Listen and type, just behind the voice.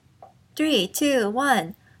Three, two,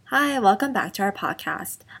 one. Hi, welcome back to our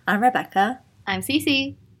podcast. I'm Rebecca, I'm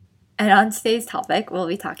Cici. and on today's topic, we'll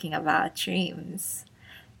be talking about dreams.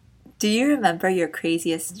 Do you remember your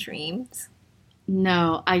craziest dreams?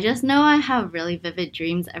 No, I just know I have really vivid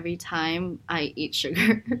dreams every time I eat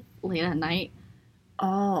sugar late at night.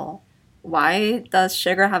 Oh, why does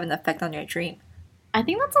sugar have an effect on your dream? I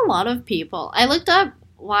think that's a lot of people. I looked up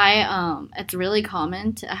why it's really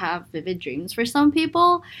common to have vivid dreams for some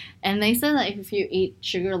people, and they said that if you eat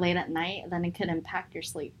sugar late at night, then it could impact your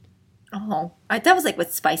sleep. Oh, I thought it was like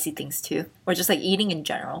with spicy things too, or just like eating in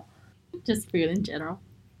general. Just food in general.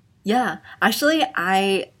 Yeah, actually,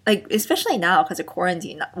 I like especially now because of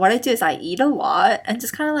quarantine. What I do is I eat a lot and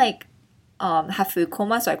just kind of like have food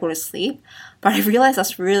coma, so I go to sleep. But I realize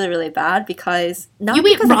that's really really bad because not You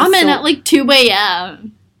eat because I'm ramen so at like 2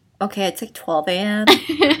 a.m. okay. It's like 12 a.m.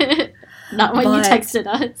 Not when you but texted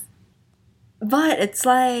us. but it's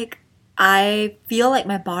like I feel like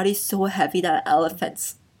my body's so heavy that an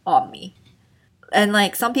elephant's on me, and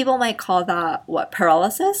like some people might call that what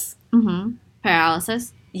paralysis. Mm-hmm.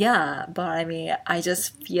 Paralysis. Yeah, but I mean, I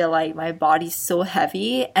just feel like my body's so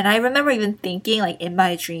heavy. And I remember even thinking, like, in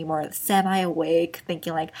my dream or semi awake,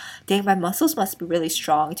 thinking, like, dang, my muscles must be really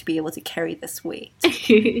strong to be able to carry this weight.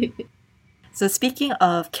 So, speaking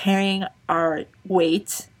of carrying our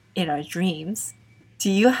weight in our dreams,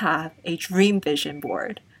 do you have a dream vision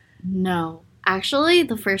board? No. Actually,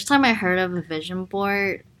 the first time I heard of a vision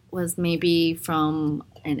board was maybe from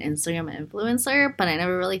an Instagram influencer, but I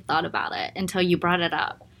never really thought about it until you brought it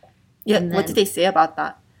up. Yeah, And what did then, they say about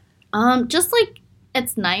that? just like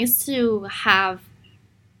it's nice to have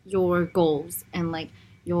your goals and like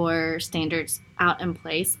your standards out in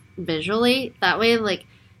place visually. That way, like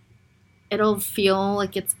it'll feel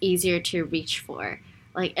like it's easier to reach for.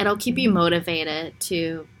 Like it'll keep you Mhm. motivated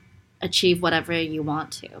to achieve whatever you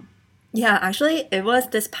want to. Yeah, actually, it was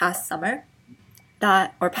this past summer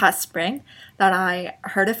or past spring that I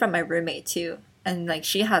heard it from my roommate too. And like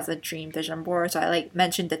she has a dream vision board, so I like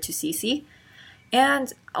mentioned it to Cece.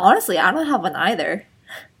 And honestly, I don't have one either.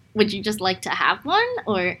 Would you just like to have one,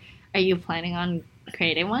 or are you planning on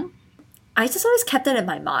creating one? I just always kept it in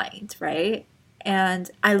my mind, right?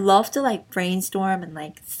 And I love to like brainstorm and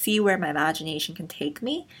like see where my imagination can take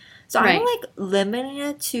me. So I Right. don't like limiting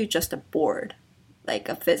it to just a board, like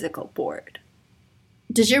a physical board.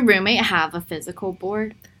 Does your roommate have a physical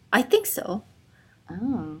board? I think so.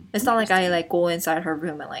 Oh, It's not like I interesting. like go inside her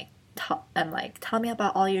room and like tell me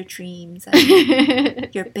about all your dreams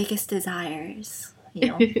and your biggest desires.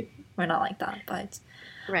 We're not like that, but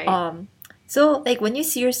Right. um, so like when you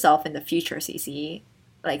see yourself in the future, Cece,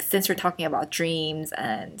 like since we're talking about dreams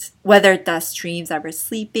and whether that's dreams that we're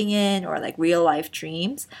sleeping in or like real life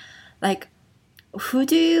dreams, like who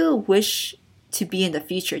do you wish to be in the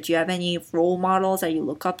future? Do you have any role models that you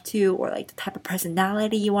look up to or like the type of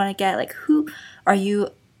personality you want to get? Like who are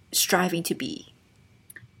you striving to be?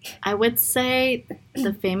 I would say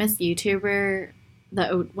the famous YouTuber,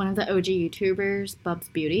 one of the OG YouTubers, Bub's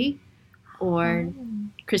Beauty, or Oh.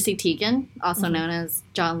 Chrissy Teigen, also Mhm. known as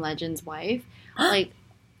John Legend's wife. Like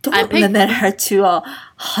I Don't picked limit her to a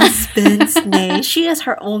husband's name. She is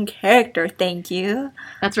her own character, thank you.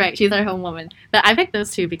 That's right. She's our home woman. But I picked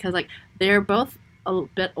those two because like they're both a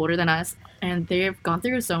bit older than us, and they've gone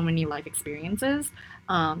through so many life experiences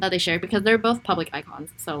that they share because they're both public icons.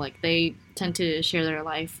 So like they tend to share their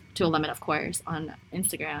life to a limit, of course, on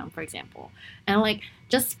Instagram, for example. And like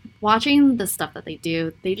just watching the stuff that they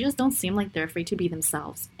do, they just don't seem like they're afraid to be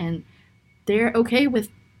themselves, and they're okay with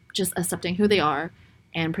just accepting who they are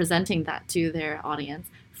and presenting that to their audience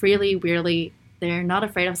freely, weirdly. They're not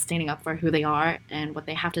afraid of standing up for who they are and what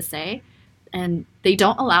they have to say, and they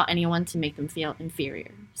don't allow anyone to make them feel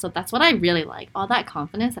inferior. So that's what I really like, all that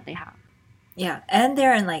confidence that they have. Yeah, and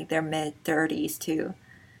they're in like their mid 30s too,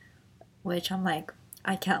 which I'm like,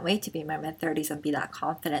 I can't wait to be in my mid 30s and be that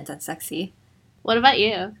confident and sexy. What about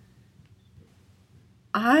you?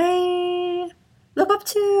 I look up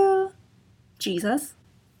to Jesus.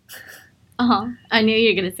 Uh-huh. I knew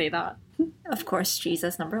you were gonna say that. Of course,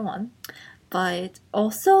 Jesus, number one. But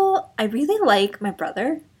also, I really like my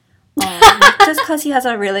brother. Not just because he has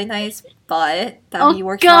a really nice butt that he Oh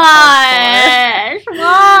works out hard gosh,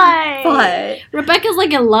 why? for. Rebecca's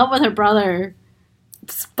like in love with her brother.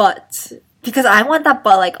 But because I want that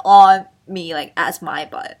butt like on me, like as my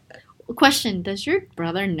butt. Question, does your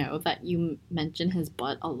brother know that you mention his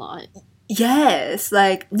butt a lot? Yes,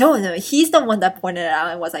 like no, he's the one that pointed it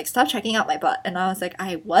out and was like, "Stop checking out my butt." And I was like,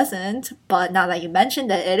 "I wasn't," but now that you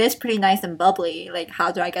mentioned it, it is pretty nice and bubbly. Like,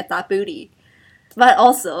 how do I get that booty? But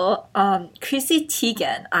also, Chrissy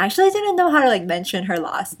Teigen. I actually didn't know how to like mention her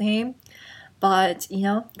last name. But you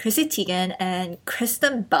know, Chrissy Teigen and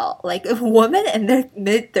Kristen Bell, like a woman in their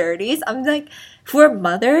mid 30s. I'm like, who are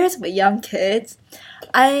mothers with young kids.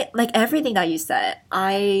 I like everything that you said.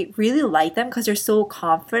 I really like them because they're so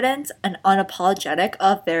confident and unapologetic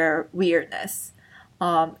of their weirdness.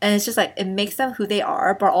 And it's just like it makes them who they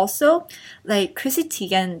are, but also like Chrissy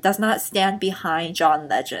Teigen does not stand behind John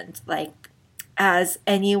Legend like as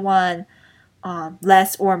anyone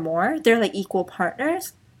less or more. They're like equal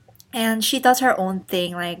partners, and she does her own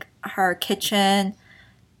thing, like her kitchen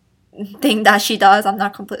thing that she does. I'm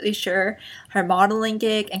not completely sure. Her modeling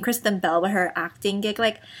gig and Kristen Bell with her acting gig,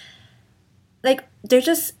 like they're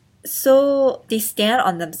just so they stand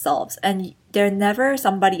on themselves, and they're never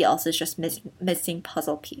somebody else is just missing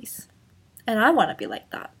puzzle piece. And I want to be like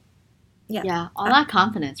that. Yeah, Yeah, all that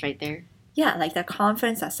confidence right there. yeah, like that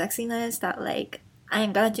confidence, that sexiness, that like I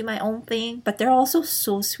am gonna do my own thing, but they're also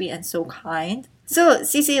so sweet and so kind. So,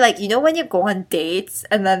 Cece, like, you know, when you go on dates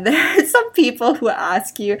and then there are some people who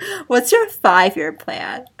ask you, what's your 5 year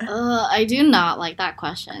plan? I do not like that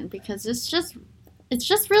question because it's just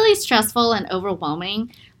really stressful and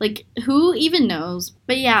overwhelming. Like, who even knows?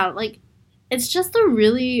 But yeah, like, it's just a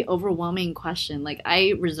really overwhelming question. Like,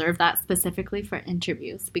 I reserve that specifically for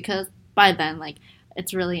interviews because by then, like,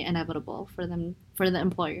 it's really inevitable for the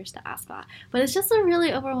employers to ask that. But it's just a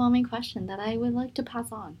really overwhelming question that I would like to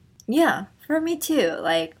pass on. Yeah, for me too.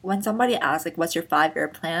 Like when somebody asks like what's your 5 year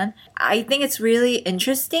plan, I think it's really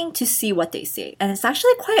interesting to see what they say. And it's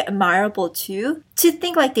actually quite admirable too to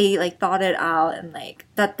think like they like thought it out and like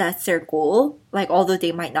that's their goal. Like although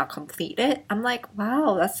they might not complete it. I'm like,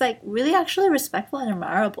 wow, that's like really actually respectful and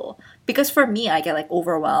admirable. Because for me I get like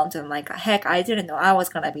overwhelmed and like heck, I didn't know I was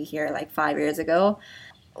gonna be here like 5 years ago.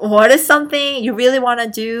 What is something you really wanna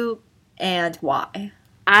do and why?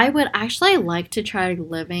 I would actually like to try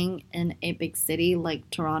living in a big city like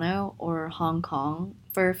Toronto or Hong Kong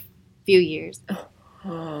for a few years.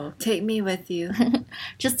 Oh, take me with you.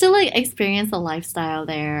 Just to like experience the lifestyle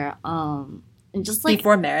there. And just like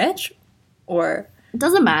Before marriage? Or it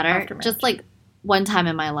doesn't matter. after Just marriage? like one time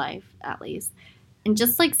in my life at least. And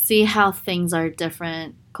just like see how things are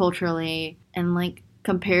different culturally and like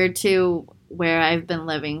compared to where I've been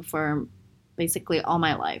living for basically all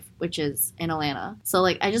my life, which is in Atlanta. So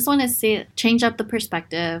like I just want to see change up the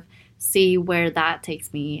perspective, see where that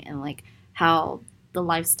takes me and like how the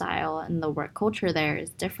lifestyle and the work culture there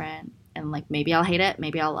is different and like maybe I'll hate it,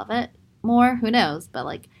 maybe I'll love it more, who knows, but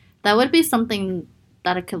like that would be something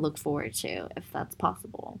that I could look forward to if that's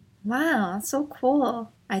possible. Wow, that's so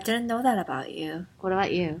cool. I didn't know that about you. What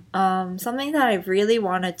about you? Something that I really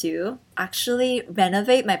want to do, actually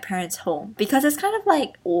renovate my parents' home because it's kind of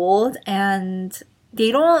like old and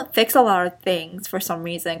they don't fix a lot of things for some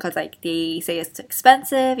reason because like they say it's too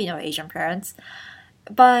expensive, you know, Asian parents.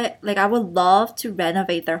 But like I would love to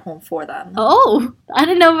renovate their home for them. Oh, I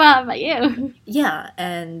didn't know about you. Yeah,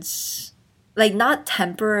 and like not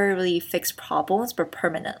temporarily fix problems, but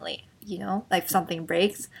permanently. You know, like if something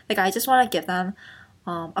breaks, like I just want to give them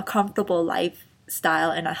a comfortable lifestyle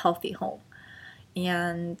and a healthy home.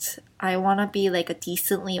 And I want to be like a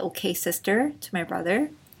decently okay sister to my brother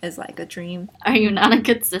is like a dream. Are you not a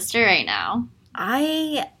good sister right now?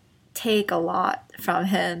 I take a lot from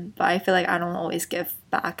him, but I feel like I don't always give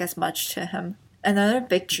back as much to him. Another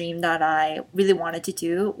big dream that I really wanted to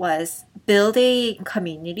do was build a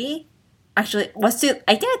community. Actually, was to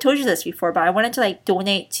I think I told you this before, but I wanted to like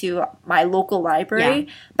donate to my local library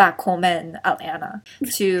back home in Atlanta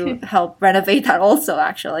to help renovate that also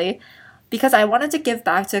actually. Because I wanted to give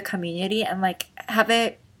back to the community and like have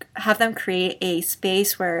them create a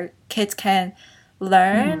space where kids can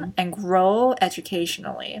learn and grow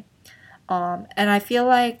educationally. And I feel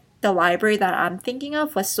like the library that I'm thinking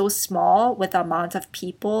of was so small with the amount of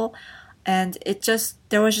people, and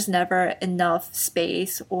there was just never enough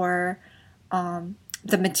space or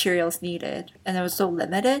the materials needed, and it was so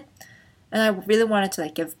limited. And I really wanted to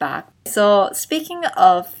like give back. So speaking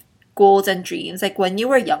of goals and dreams, like when you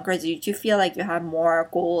were younger, did you feel like you had more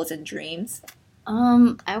goals and dreams?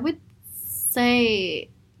 I would say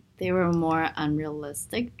they were more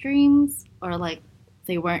unrealistic dreams or like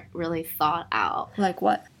they weren't really thought out. Like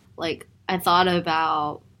what? Like I thought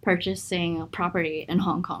about purchasing a property in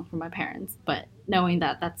Hong Kong for my parents, but knowing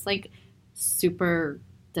that that's like super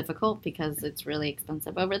difficult because it's really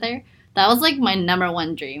expensive over there. That was like my number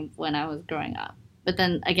one dream when I was growing up. But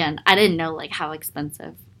then again, I didn't know like how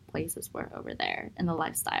expensive places were over there and the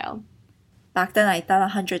lifestyle. Back then, I thought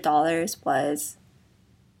 $100 was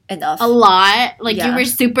enough. A lot. Like you Yeah. were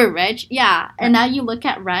super rich. Yeah. And now you look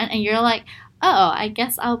at rent and you're like, oh, I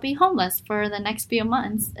guess I'll be homeless for the next few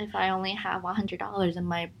months if I only have $100 in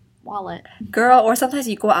my wallet. Girl, or sometimes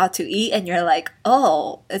you go out to eat and you're like,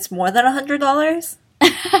 oh, it's more than $100?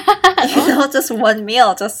 Just one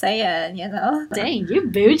meal, just saying. Dang, you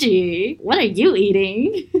bougie. What are you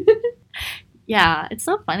eating? Yeah, it's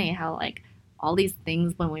so funny how, like, all these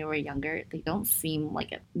things when we were younger, they don't seem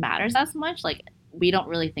like it matters as much. Like, we don't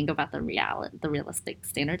really think about the realistic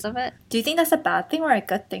standards of it. Do you think that's a bad thing or a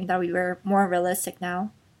good thing that we were more realistic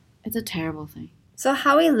now? It's a terrible thing. So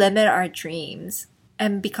how we limit our dreams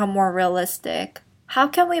and become more realistic, how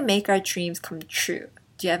can we make our dreams come true?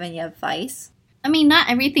 Do you have any advice? I mean, not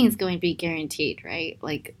everything is going to be guaranteed, right?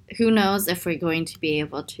 Like, who knows if we're going to be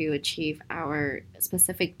able to achieve our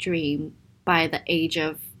specific dream by the age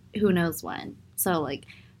of who knows when. So, like,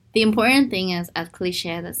 the important thing is, as cliche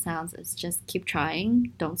as it sounds, is just keep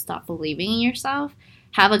trying. Don't stop believing in yourself.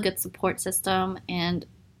 Have a good support system. And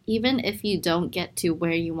even if you don't get to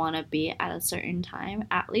where you want to be at a certain time,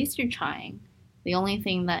 at least you're trying. The only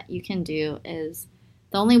thing that you can do is,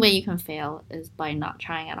 the only way you can fail is by not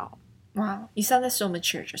trying at all. Wow, you sounded so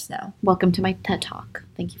mature just now. Welcome to my TED Talk.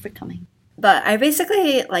 Thank you for coming. But I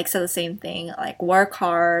basically said the same thing, like work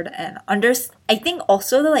hard and I think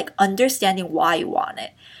also the understanding why you want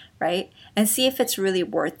it, right? And see if it's really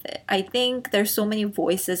worth it. I think there's so many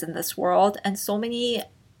voices in this world and so many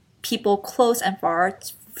people close and far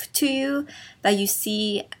to you that you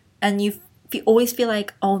see and you always feel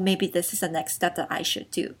like, oh, maybe this is the next step that I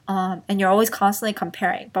should do. And you're always constantly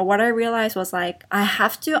comparing. But what I realized was I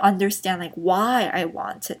have to understand why I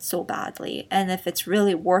want it so badly and if it's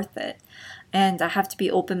really worth it. And I have to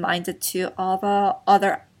be open-minded to all the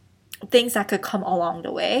other things that could come along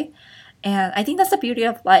the way. And I think that's the beauty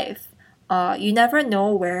of life. You never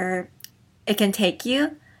know where it can take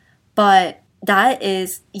you, but that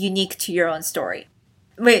is unique to your own story.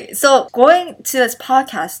 Wait, so going to this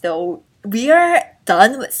podcast though, we are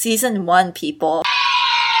done with season 1, people.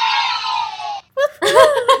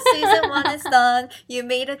 Season 1 is done. You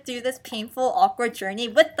made it through this painful, awkward journey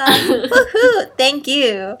with us. Woohoo! Thank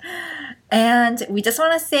you. And we just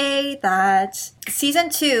want to say that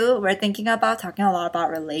season 2, we're thinking about talking a lot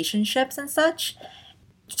about relationships and such.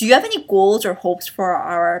 Do you have any goals or hopes for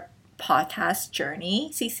our podcast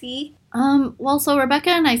journey, Cici? Well, so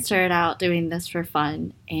Rebecca and I started out doing this for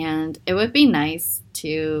fun, and it would be nice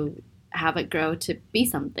to have it grow to be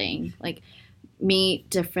something. Like, meet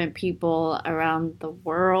different people around the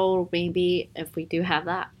world. Maybe if we do have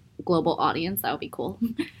that global audience, that would be cool.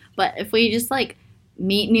 But if we just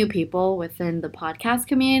meet new people within the podcast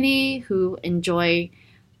community who enjoy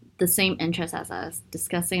the same interests as us,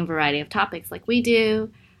 discussing a variety of topics like we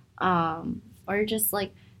do, or just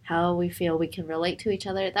how we feel we can relate to each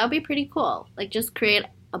other, that would be pretty cool. Just create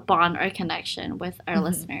a bond or a connection with our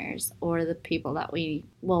listeners or the people that we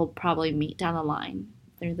will probably meet down the line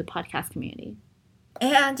through the podcast community.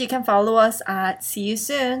 And you can follow us at See You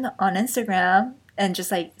Soon on Instagram and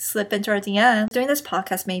just slip into our DM. Doing this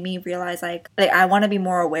podcast made me realize I want to be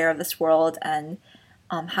more aware of this world and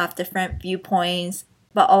have different viewpoints.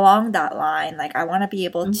 But along that line, I want to be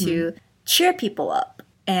able to cheer people up.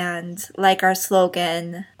 And our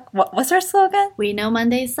slogan, what's our slogan? We know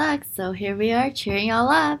Mondays suck, so here we are cheering y'all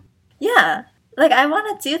up. Yeah, I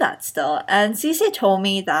want to do that still. And Cici told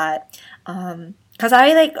me that, because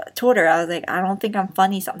I told her, I was I don't think I'm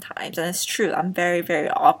funny sometimes. And it's true, I'm very, very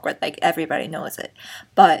awkward, everybody knows it.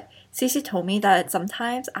 But Cici told me that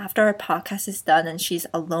sometimes after our podcast is done and she's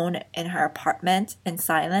alone in her apartment in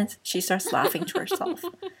silence, she starts laughing to herself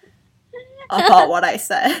about what I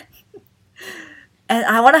said. And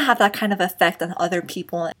I want to have that kind of effect on other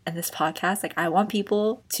people in this podcast. I want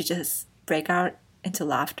people to just break out into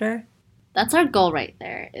laughter. That's our goal right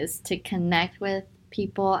there, is to connect with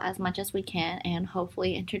people as much as we can and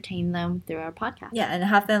hopefully entertain them through our podcast. Yeah, and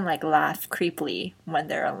have them laugh creepily when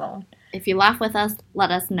they're alone. If you laugh with us,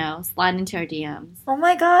 let us know. Slide into our DMs. Oh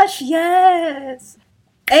my gosh, yes!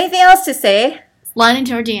 Anything else to say? Slide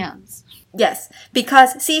into our DMs. Yes,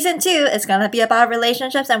 because season 2 is going to be about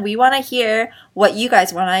relationships and we want to hear what you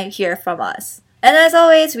guys want to hear from us. And as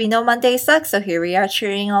always, we know Mondays suck, so here we are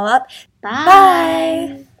cheering all up. Bye!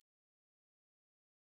 Bye.